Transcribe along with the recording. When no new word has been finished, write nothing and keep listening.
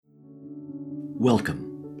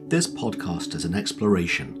Welcome. This podcast is an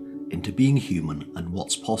exploration into being human and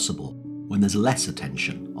what's possible when there's less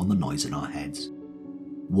attention on the noise in our heads.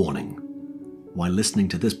 Warning. While listening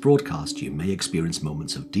to this broadcast, you may experience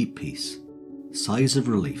moments of deep peace, sighs of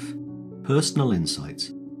relief, personal insights,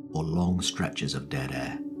 or long stretches of dead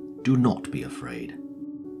air. Do not be afraid.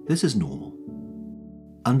 This is normal.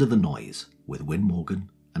 Under the Noise with Win Morgan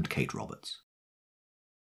and Kate Roberts.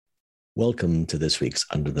 Welcome to this week's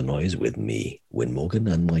Under the Noise with me, Win Morgan,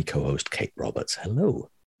 and my co-host, Kate Roberts. Hello.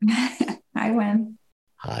 Hi, Win.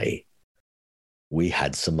 Hi. We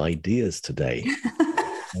had some ideas today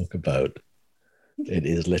to talk about. It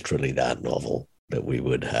is literally that novel that we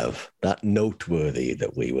would have, that noteworthy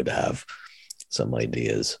that we would have some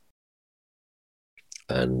ideas.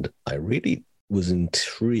 And I really was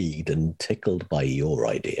intrigued and tickled by your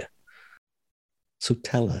idea. So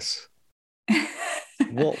tell us.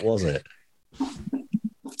 What was it?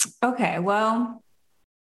 Okay, well,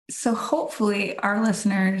 so hopefully our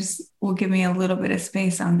listeners will give me a little bit of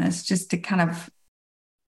space on this just to kind of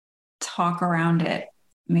talk around it,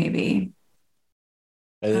 maybe.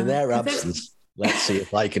 And in their absence, let's see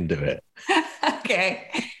if I can do it. Okay,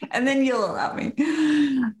 and then you'll allow me.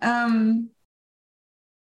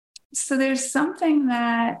 So there's something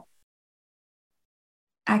that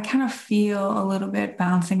I kind of feel a little bit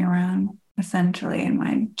bouncing around essentially in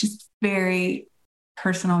my just very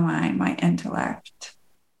personal mind, my intellect.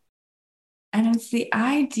 And it's the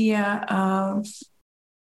idea of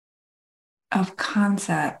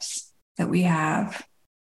concepts that we have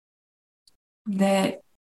that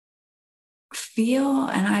feel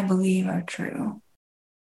and I believe are true.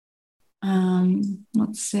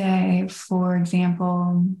 Let's say, for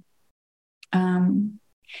example,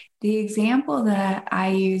 the example that I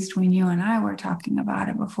used when you and I were talking about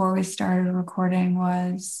it before we started recording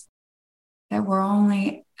was that we're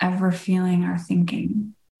only ever feeling our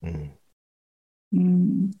thinking.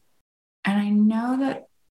 And I know that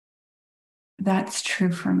that's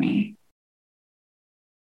true for me.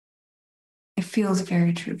 It feels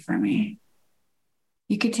very true for me.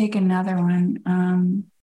 You could take another one.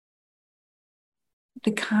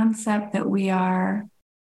 The concept that we are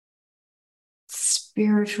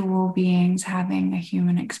spiritual beings having a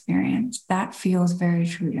human experience, that feels very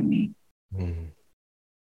true to me. And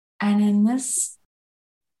in this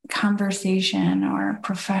conversation or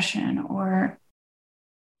profession, or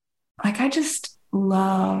like, I just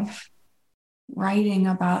love writing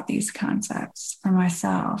about these concepts for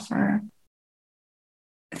myself or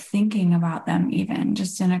thinking about them even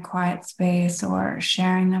just in a quiet space or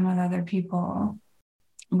sharing them with other people,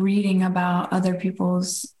 reading about other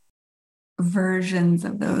people's versions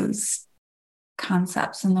of those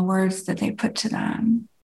concepts and the words that they put to them.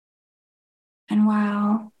 And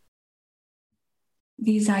while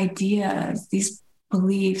these ideas, these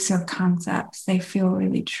beliefs or concepts, they feel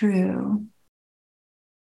really true,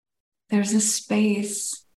 there's a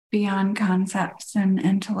space beyond concepts and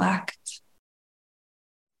intellect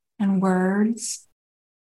and words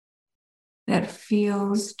that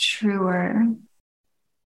feels truer,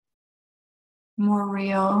 more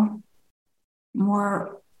real,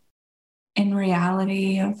 more in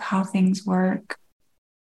reality of how things work.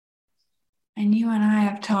 And you and I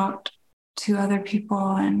have talked to other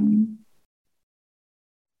people, and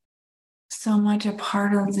so much a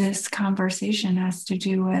part of this conversation has to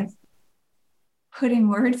do with putting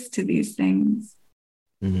words to these things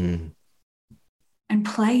and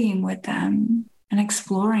playing with them and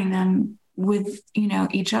exploring them with,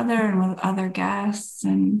 each other and with other guests.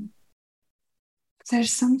 And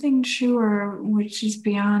there's something truer which is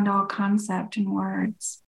beyond all concept and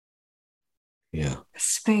words. Yeah.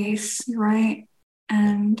 Space, right?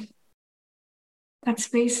 And that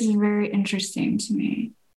space is very interesting to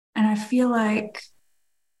me. And I feel like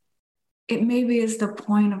it maybe is the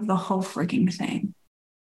point of the whole freaking thing.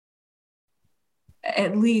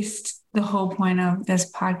 At least the whole point of this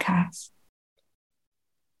podcast.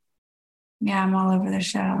 Yeah, I'm all over the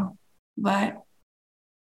show. But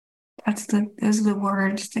those are the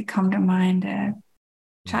words that come to mind to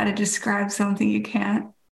try to describe something you can't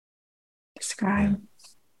describe.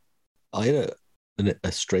 Yeah. I had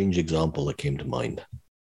a strange example that came to mind.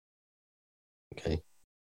 Okay.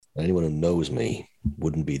 Anyone who knows me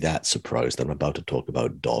wouldn't be that surprised that I'm about to talk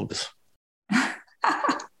about dogs.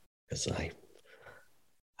 Because I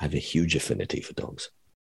have a huge affinity for dogs.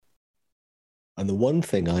 And the one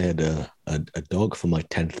thing, I had a dog for my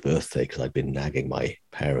 10th birthday because I'd been nagging my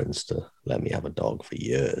parents to let me have a dog for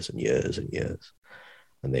years and years and years.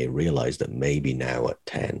 And they realized that maybe now at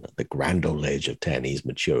 10, at the grand old age of 10, he's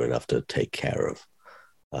mature enough to take care of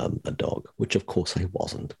a dog, which of course I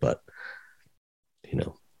wasn't. But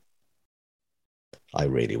I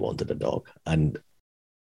really wanted a dog. And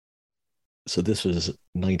so this was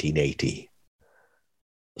 1980.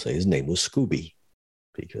 So his name was Scooby,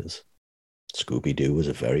 because Scooby-Doo was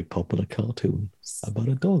a very popular cartoon about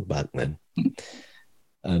a dog back then.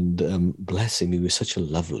 And bless him, he was such a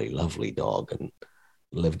lovely, lovely dog and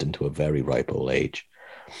lived into a very ripe old age.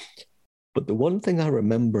 But the one thing I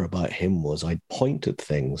remember about him was I'd point at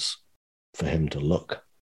things for him to look.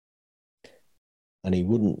 And he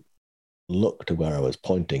wouldn't look to where I was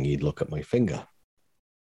pointing, he'd look at my finger.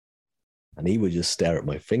 And he would just stare at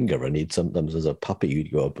my finger, and he'd sometimes, as a puppy,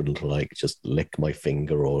 he'd go up and like just lick my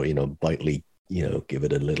finger, or, lightly, give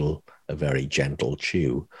it a very gentle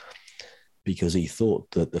chew, because he thought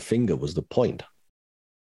that the finger was the point.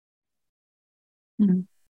 Mm-hmm.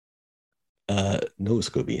 No,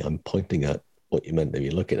 Scooby, I'm pointing at what you're meant to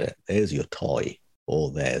be looking at. There's your toy,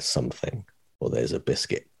 or there's something, or there's a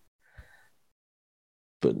biscuit.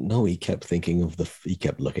 But no, he kept he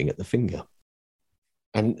kept looking at the finger.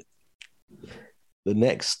 And the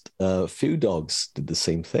next few dogs did the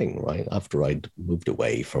same thing, right? After I'd moved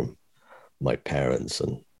away from my parents,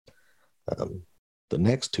 and the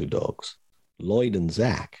next two dogs, Lloyd and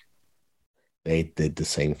Zach, they did the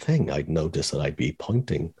same thing. I'd noticed that I'd be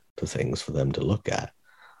pointing to things for them to look at.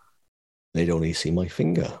 They'd only see my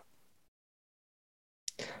finger.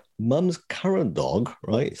 Mum's current dog,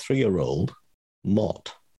 right, 3-year-old,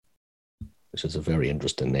 Mott, which is a very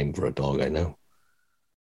interesting name for a dog, I know.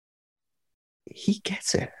 He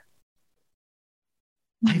gets it.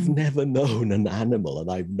 I've never known an animal,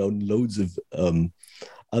 and I've known loads of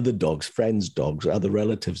other dogs, friends' dogs, other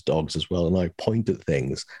relatives' dogs as well, and I point at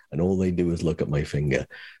things, and all they do is look at my finger.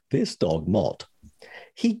 This dog, Mott,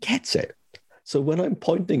 he gets it. So when I'm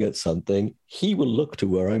pointing at something, he will look to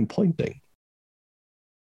where I'm pointing.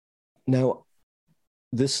 Now,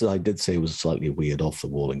 this, I did say, was a slightly weird,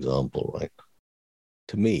 off-the-wall example, right?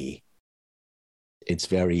 To me, it's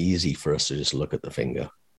very easy for us to just look at the finger,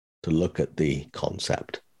 to look at the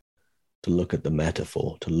concept, to look at the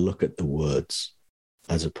metaphor, to look at the words,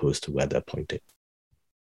 as opposed to where they're pointing.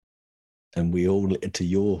 And we all,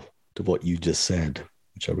 to what you just said,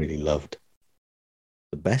 which I really loved,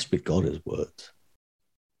 the best we've got is words.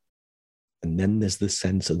 And then there's the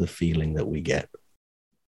sense of the feeling that we get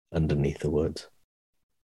underneath the words.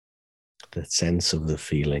 The sense of the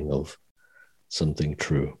feeling of something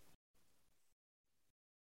true.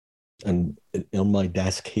 And on my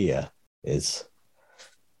desk here is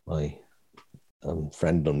my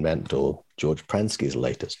friend and mentor, George Pransky's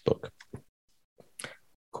latest book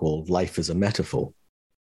called Life is a Metaphor.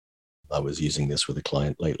 I was using this with a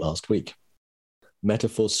client late last week.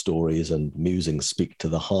 Metaphors, stories, and musings speak to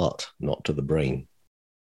the heart, not to the brain.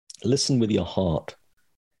 Listen with your heart.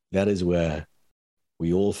 That is where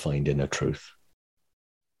we all find inner truth.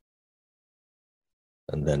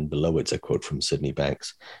 And then below it's a quote from Sydney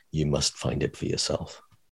Banks, you must find it for yourself.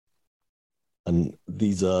 And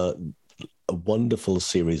these are a wonderful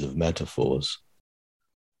series of metaphors,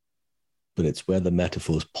 but it's where the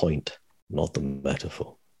metaphors point, not the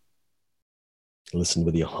metaphor. Listen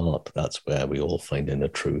with your heart. That's where we all find inner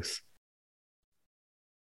truth.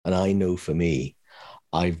 And I know for me,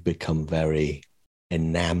 I've become very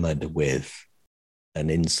enamored with an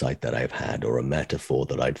insight that I've had, or a metaphor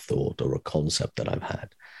that I'd thought, or a concept that I've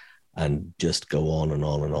had, and just go on and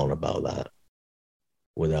on and on about that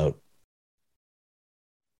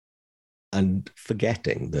and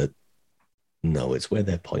forgetting that, no, it's where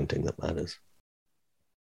they're pointing that matters.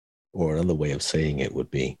 Or another way of saying it would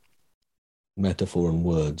be, metaphor and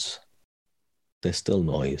words, they're still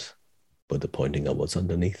noise, but they're pointing at what's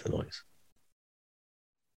underneath the noise.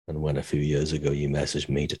 And when a few years ago you messaged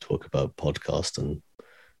me to talk about podcast, and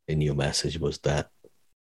in your message was that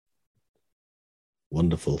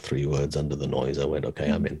wonderful 3 words, under the noise, I went, okay,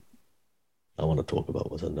 I'm in. I want to talk about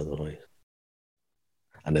what's under the noise.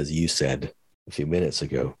 And as you said a few minutes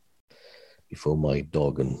ago, before my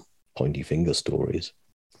dog and pointy finger stories,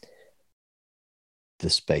 the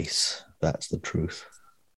space, that's the truth.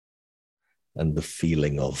 And the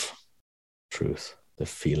feeling of truth, the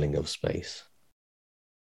feeling of space.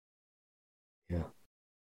 Yeah.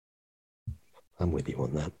 I'm with you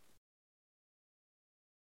on that.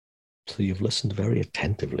 So you've listened very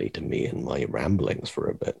attentively to me and my ramblings for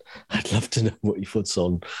a bit. I'd love to know what your thoughts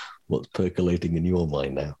on what's percolating in your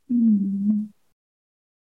mind now.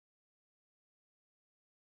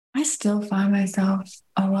 I still find myself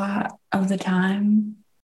a lot of the time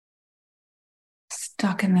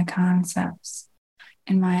stuck in the concepts,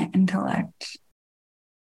 in my intellect,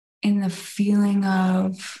 in the feeling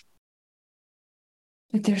of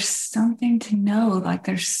that there's something to know, like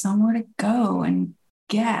there's somewhere to go. And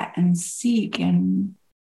get and seek and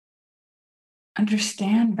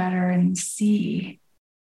understand better and see.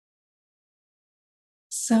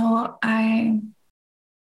 So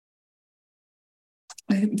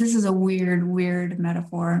this is a weird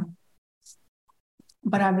metaphor,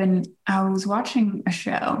 but I was watching a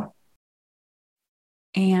show,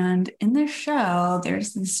 and in this show,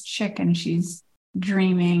 there's this chick and she's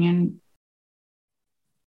dreaming and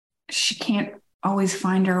she can't always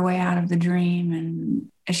find her way out of the dream.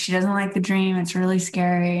 And she doesn't like the dream. It's really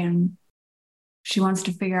scary. And she wants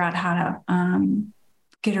to figure out how to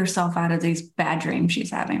get herself out of these bad dreams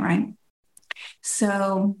she's having, right?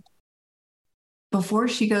 So before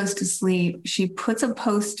she goes to sleep, she puts a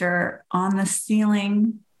poster on the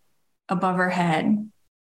ceiling above her head.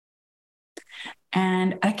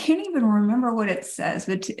 And I can't even remember what it says,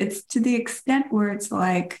 but it's to the extent where it's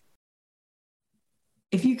like,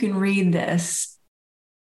 if you can read this,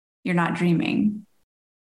 you're not dreaming,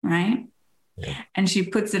 right? Yeah. And she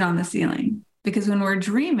puts it on the ceiling. Because when we're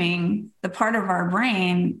dreaming, the part of our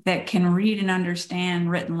brain that can read and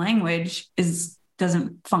understand written language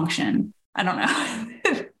doesn't function. I don't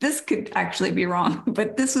know. This could actually be wrong,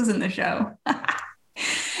 but this was in the show.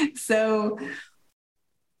 So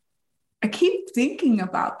I keep thinking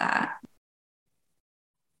about that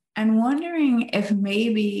and wondering if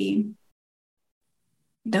maybe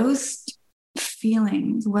those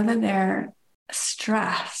feelings, whether they're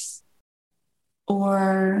stress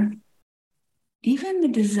or even the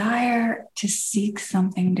desire to seek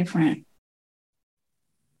something different,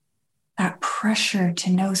 that pressure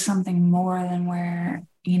to know something more than where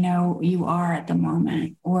you are at the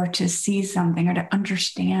moment, or to see something or to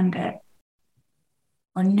understand it,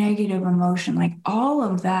 or negative emotion, like all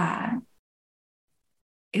of that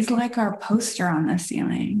is like our poster on the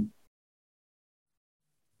ceiling,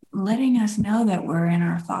 letting us know that we're in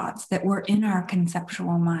our thoughts, that we're in our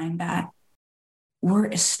conceptual mind, that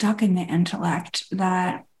we're stuck in the intellect,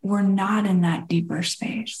 that we're not in that deeper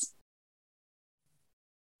space.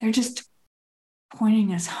 They're just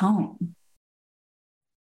pointing us home,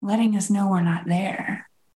 letting us know we're not there.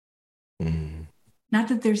 Mm. Not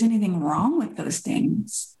that there's anything wrong with those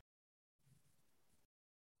things.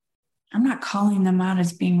 I'm not calling them out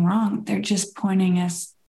as being wrong. They're just pointing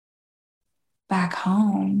us back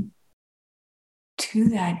home to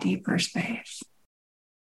that deeper space,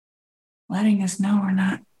 letting us know we're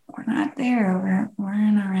not there. We're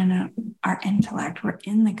in our intellect. We're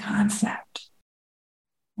in the concept.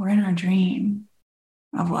 We're in our dream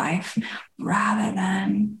of life rather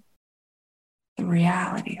than the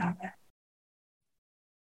reality of it.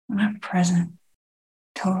 We're not present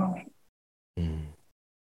totally. Mm.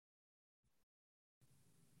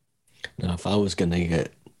 Now, if I was going to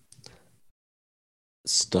get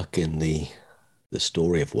stuck in the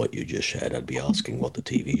story of what you just shared, I'd be asking what the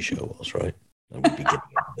TV show was, right? I would be getting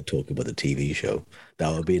into the talk about the TV show.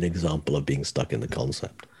 That would be an example of being stuck in the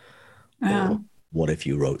concept. Yeah. Or what if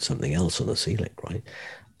you wrote something else on the ceiling, right?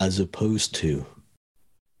 As opposed to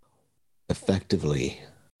effectively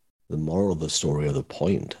the moral of the story, or the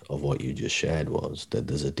point of what you just shared, was that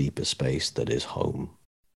there's a deeper space that is home.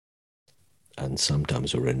 And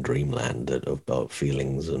sometimes we're in dreamland about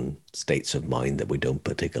feelings and states of mind that we don't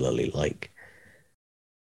particularly like.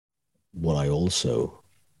 What I also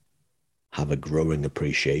have a growing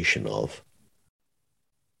appreciation of,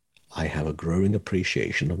 I have a growing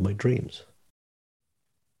appreciation of my dreams.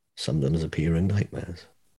 Sometimes appearing nightmares.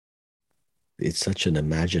 It's such an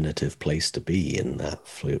imaginative place to be, in that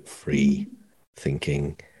free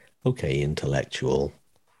thinking, okay, intellectual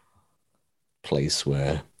place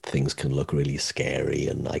where things can look really scary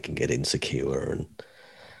and I can get insecure and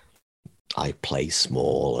I play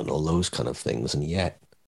small and all those kind of things. And yet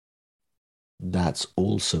that's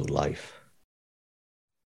also life.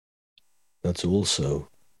 That's also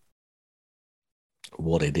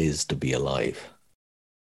what it is to be alive.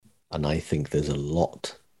 And I think there's a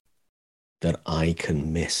lot that I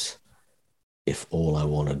can miss if all I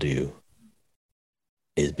want to do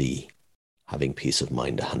is be having peace of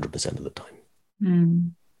mind 100% of the time.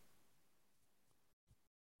 Mm.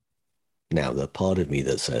 Now, the part of me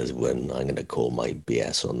that says, when I'm going to call my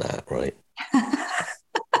BS on that, right?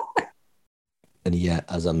 And yet,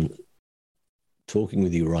 as I'm talking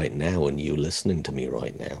with you right now and you listening to me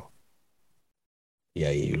right now,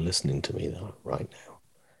 you listening to me right now,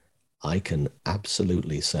 I can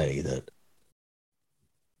absolutely say that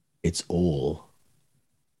it's all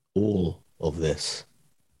of this.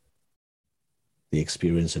 The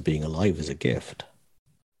experience of being alive is a gift.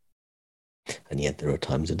 And yet there are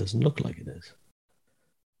times it doesn't look like it is.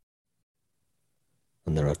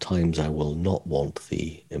 And there are times I will not want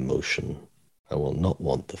the emotion I will not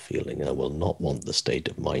want the feeling. I will not want the state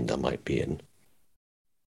of mind I might be in.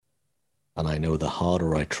 And I know the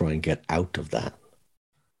harder I try and get out of that,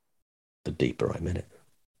 the deeper I'm in it.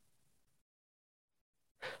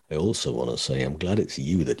 I also want to say I'm glad it's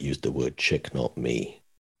you that used the word chick, not me.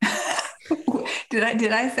 Did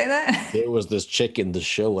I say that? There was this chick in the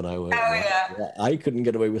show and I went, I couldn't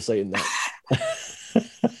get away with saying that.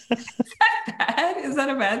 Is that bad? Is that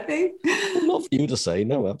a bad thing? Well, not for you to say.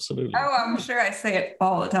 No, absolutely. Oh, I'm sure I say it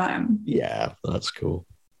all the time. Yeah, that's cool.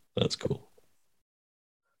 That's cool.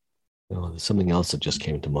 Oh, there's something else that just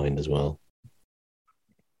came to mind as well.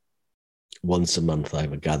 Once a month, I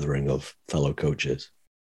have a gathering of fellow coaches,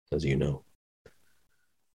 as you know.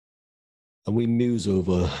 And we muse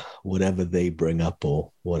over whatever they bring up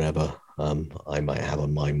or whatever I might have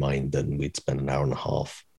on my mind. And we'd spend an hour and a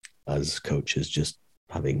half as coaches just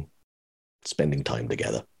spending time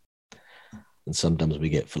together. And sometimes we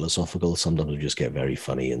get philosophical, sometimes we just get very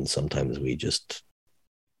funny, and sometimes we just,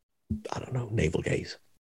 I don't know, navel gaze.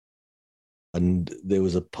 And there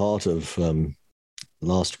was a part of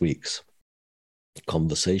last week's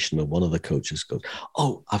conversation where one of the coaches goes,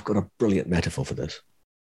 "Oh, I've got a brilliant metaphor for this."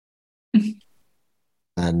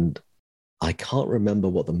 And I can't remember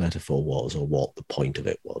what the metaphor was or what the point of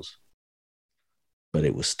it was, but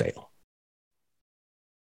it was stale.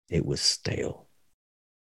 It was stale.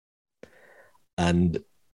 And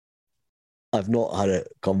I've not had a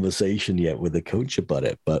conversation yet with the coach about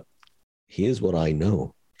it, but here's what I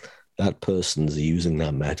know. That person's using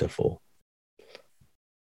that metaphor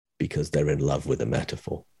because they're in love with the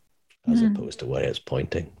metaphor as opposed to where it's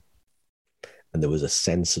pointing. And there was a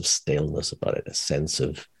sense of staleness about it, a sense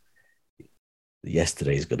of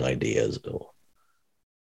yesterday's good ideas or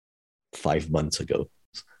 5 months ago,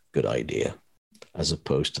 good idea, as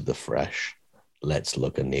opposed to the fresh, let's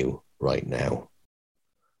look anew right now.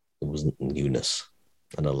 There wasn't newness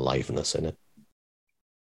and aliveness in it.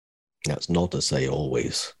 That's not to say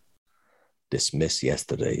always dismiss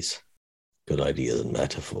yesterday's good ideas and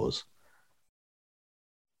metaphors,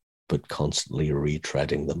 but constantly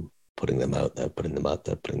retreading them, putting them out there, putting them out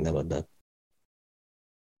there, putting them out there.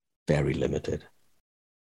 Very limited.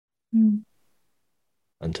 And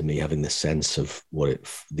to me, having the sense of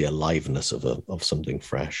the aliveness of something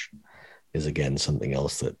fresh is again something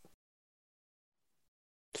else that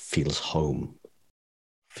feels home,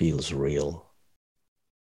 feels real,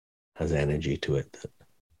 has energy to it that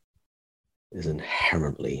is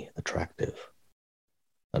inherently attractive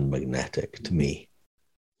and magnetic to me.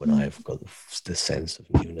 When I've got this sense of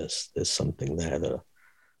newness, there's something there that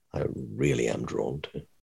I really am drawn to.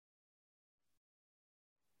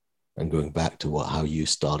 And going back to how you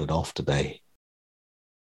started off today,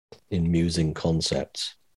 in musing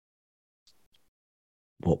concepts,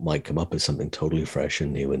 what might come up is something totally fresh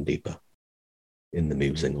and new and deeper in the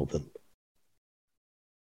musing of them,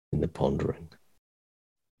 in the pondering.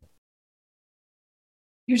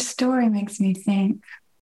 Your story makes me think.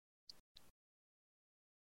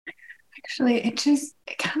 Actually, it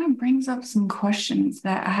kind of brings up some questions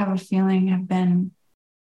that I have a feeling have been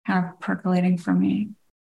kind of percolating for me.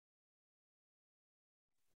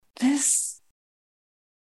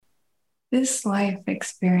 This life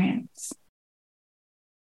experience,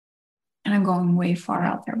 and I'm going way far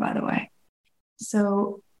out there, by the way.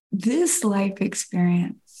 So this life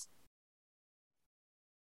experience,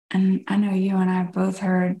 and I know you and I have both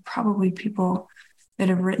heard probably people that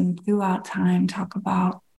have written throughout time talk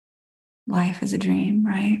about life as a dream,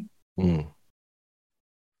 right?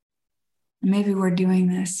 Maybe we're doing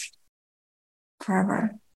this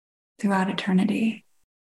forever, throughout eternity.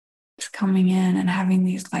 Just coming in and having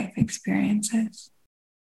these life experiences.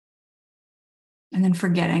 And then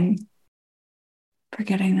forgetting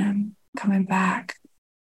them, coming back.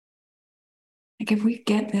 Like if we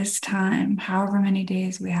get this time, however many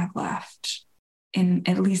days we have left,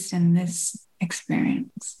 at least in this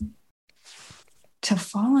experience, to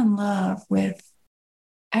fall in love with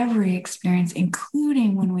every experience,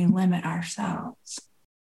 including when we limit ourselves,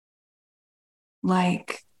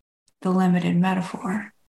 like the limited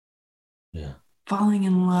metaphor. Yeah. Falling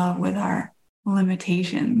in love with our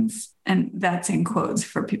limitations. And that's in quotes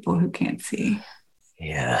for people who can't see.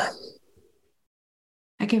 Yeah.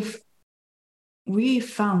 Like if we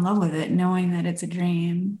fell in love with it, knowing that it's a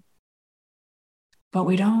dream, but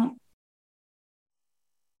we don't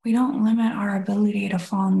limit our ability to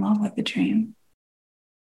fall in love with the dream.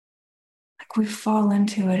 Like we fall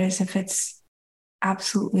into it as if it's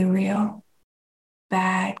absolutely real,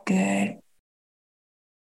 bad, good,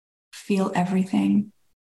 feel everything.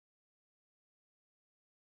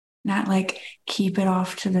 not like keep it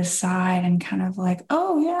off to the side and kind of like,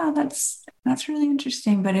 oh yeah, that's really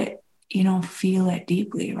interesting, but you don't feel it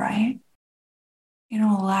deeply, right? You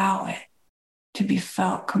don't allow it to be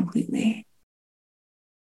felt completely.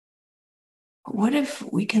 But what if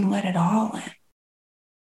we can let it all in?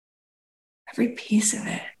 Every piece of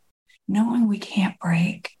it, knowing we can't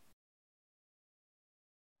break.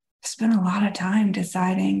 Spend a lot of time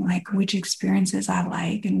deciding like which experiences I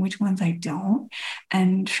like and which ones I don't,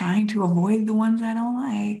 and trying to avoid the ones I don't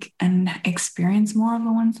like and experience more of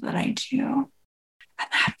the ones that I do. And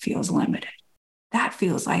that feels limited. That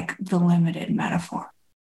feels like the limited metaphor.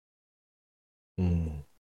 Mm.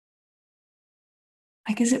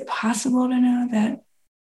 Like, is it possible to know that,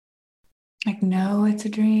 like, know it's a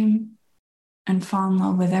dream and fall in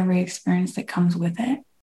love with every experience that comes with it,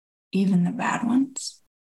 even the bad ones?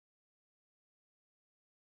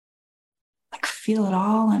 Like, feel it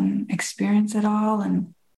all and experience it all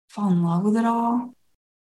and fall in love with it all,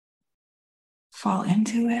 fall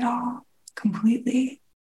into it all completely,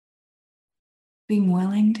 being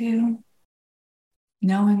willing to,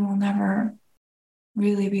 knowing we'll never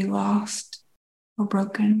really be lost or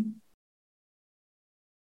broken.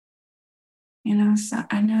 You know, so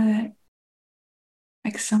I know that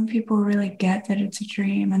like some people really get that it's a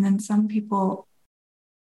dream, and then some people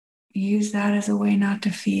use that as a way not to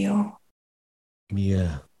feel.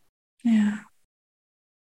 Yeah. Yeah.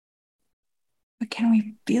 But can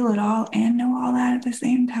we feel it all and know all that at the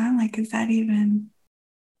same time? Like, is that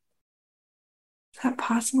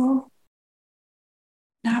possible?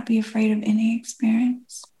 Not be afraid of any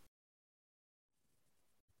experience?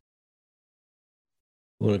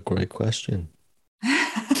 What a great question.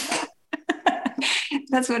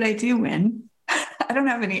 That's what I do when I don't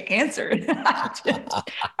have any answers.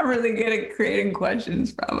 I'm really good at creating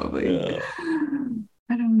questions, probably. Yeah.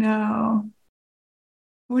 I don't know.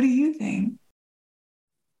 What do you think?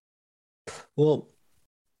 Well,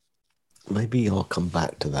 maybe I'll come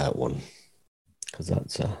back to that one, because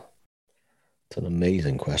it's an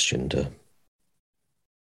amazing question to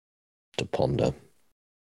ponder.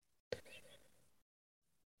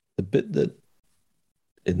 The bit that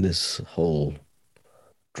in this whole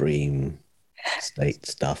dream state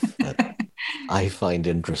stuff that I find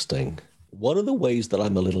interesting, one of the ways that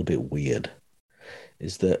I'm a little bit weird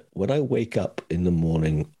is that when I wake up in the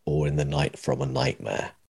morning or in the night from a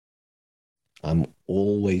nightmare, I'm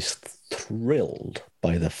always thrilled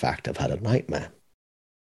by the fact I've had a nightmare.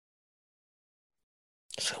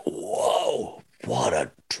 So, whoa, what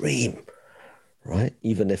a dream, right?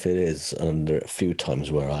 Even if it is, and there are a few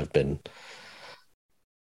times where I've been,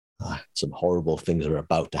 some horrible things are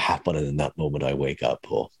about to happen, and in that moment I wake up,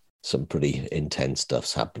 or some pretty intense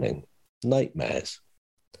stuff's happening. Nightmares.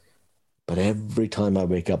 But every time I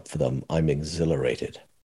wake up for them, I'm exhilarated.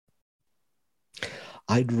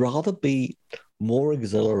 I'd rather be more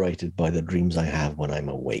exhilarated by the dreams I have when I'm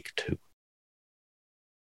awake too.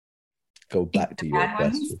 Go back to your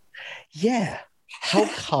question. Yeah. How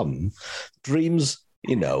come dreams,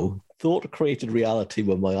 thought-created reality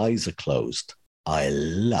when my eyes are closed, I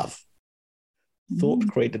love.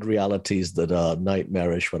 Thought-created realities that are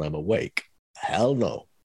nightmarish when I'm awake, hell no,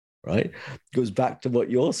 right? Goes back to what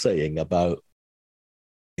you're saying about,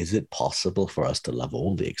 is it possible for us to love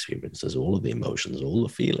all the experiences, all of the emotions, all the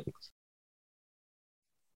feelings?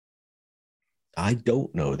 I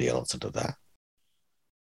don't know the answer to that.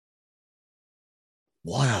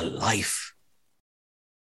 What a life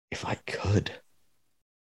if I could.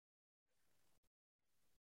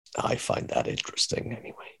 I find that interesting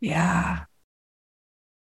anyway. Yeah.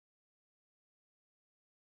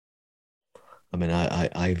 I mean,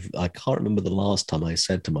 I can't remember the last time I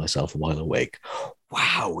said to myself while awake,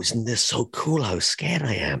 wow, isn't this so cool how scared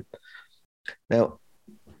I am? Now,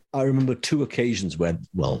 I remember two occasions where,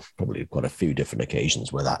 well, probably quite a few different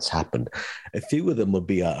occasions where that's happened. A few of them would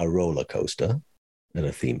be a roller coaster in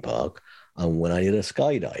a theme park, and when I did a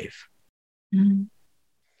skydive. Mm-hmm.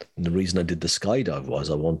 And the reason I did the skydive was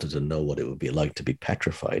I wanted to know what it would be like to be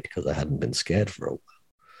petrified, because I hadn't been scared for a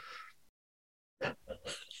while.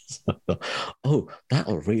 So, oh,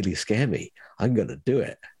 that'll really scare me. I'm going to do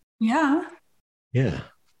it. Yeah. Yeah.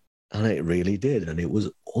 And it really did. And it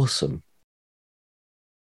was awesome.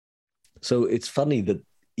 So it's funny that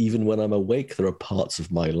even when I'm awake, there are parts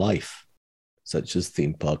of my life, such as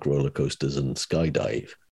theme park roller coasters and skydive,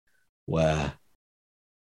 where,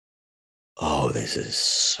 oh, this is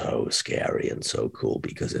so scary and so cool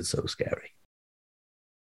because it's so scary.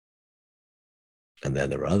 And then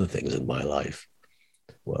there are other things in my life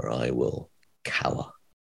where I will cower.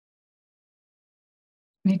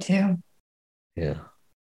 Me too. Yeah.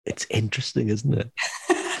 It's interesting, isn't it?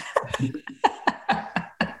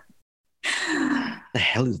 The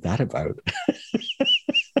hell is that about?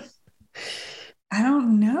 I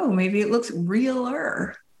don't know. Maybe it looks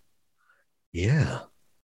realer. Yeah.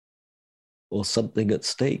 Or something at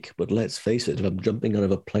stake. But let's face it, if I'm jumping out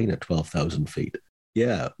of a plane at 12,000 feet,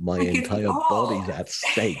 yeah, my entire body's at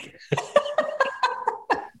stake.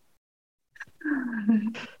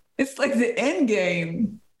 It's like the end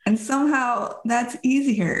game. And somehow that's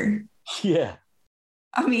easier. Yeah.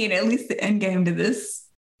 I mean, at least the end game to this,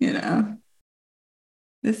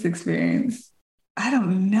 this experience. I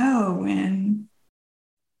don't know when.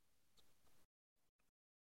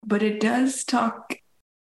 But it does talk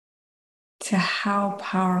to how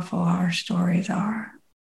powerful our stories are.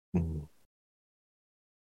 Mm.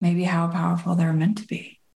 Maybe how powerful they're meant to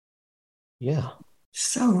be. Yeah.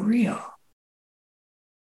 So real.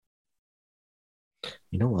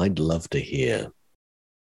 I'd love to hear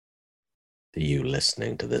you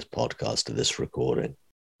listening to this podcast, to this recording.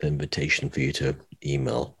 The invitation for you to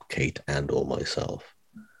email Kate and or myself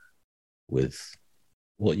with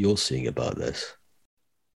what you're seeing about this.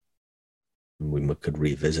 We could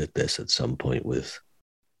revisit this at some point with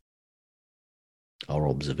our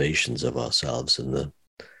observations of ourselves and the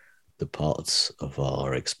parts of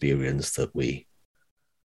our experience that we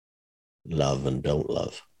love and don't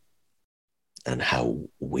love, and how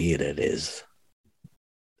weird it is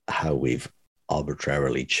how we've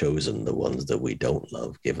arbitrarily chosen the ones that we don't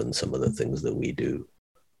love, given some of the things that we do.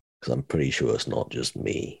 Because I'm pretty sure it's not just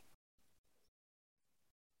me,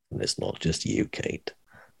 and it's not just you, Kate,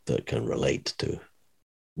 that can relate to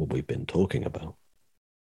what we've been talking about.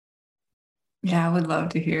 Yeah, I would love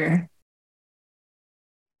to hear.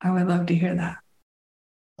 I would love to hear that.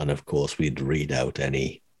 And of course, we'd read out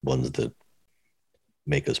any ones that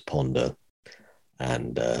make us ponder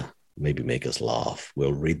and maybe make us laugh.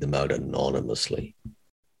 We'll read them out anonymously.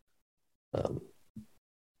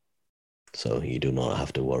 So you do not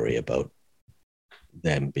have to worry about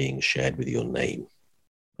them being shared with your name.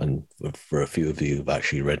 And for a few of you who've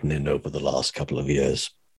actually written in over the last couple of years,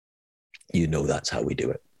 that's how we do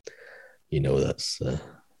it. That's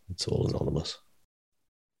it's all anonymous.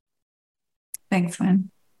 Thanks, Wynn.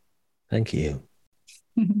 Thank you.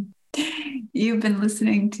 You've been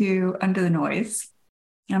listening to Under the Noise.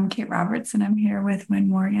 I'm Kate Roberts, and I'm here with Wynn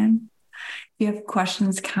Morgan. If you have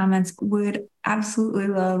questions, comments, would absolutely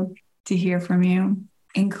love to hear from you,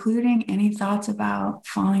 including any thoughts about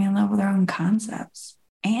falling in love with our own concepts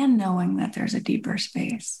and knowing that there's a deeper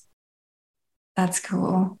space. That's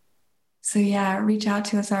cool. So yeah, reach out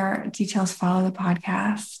to us. Our details follow the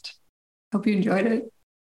podcast. Hope you enjoyed it.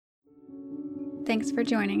 Thanks for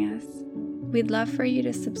joining us. We'd love for you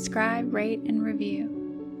to subscribe, rate, and review.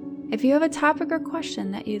 If you have a topic or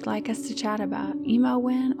question that you'd like us to chat about, email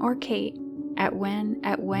Wynn or Kate at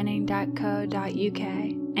wynn@winning.co.uk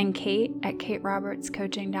and Kate at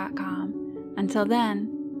katerobertscoaching.com. Until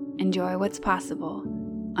then, enjoy what's possible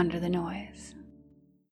under the noise.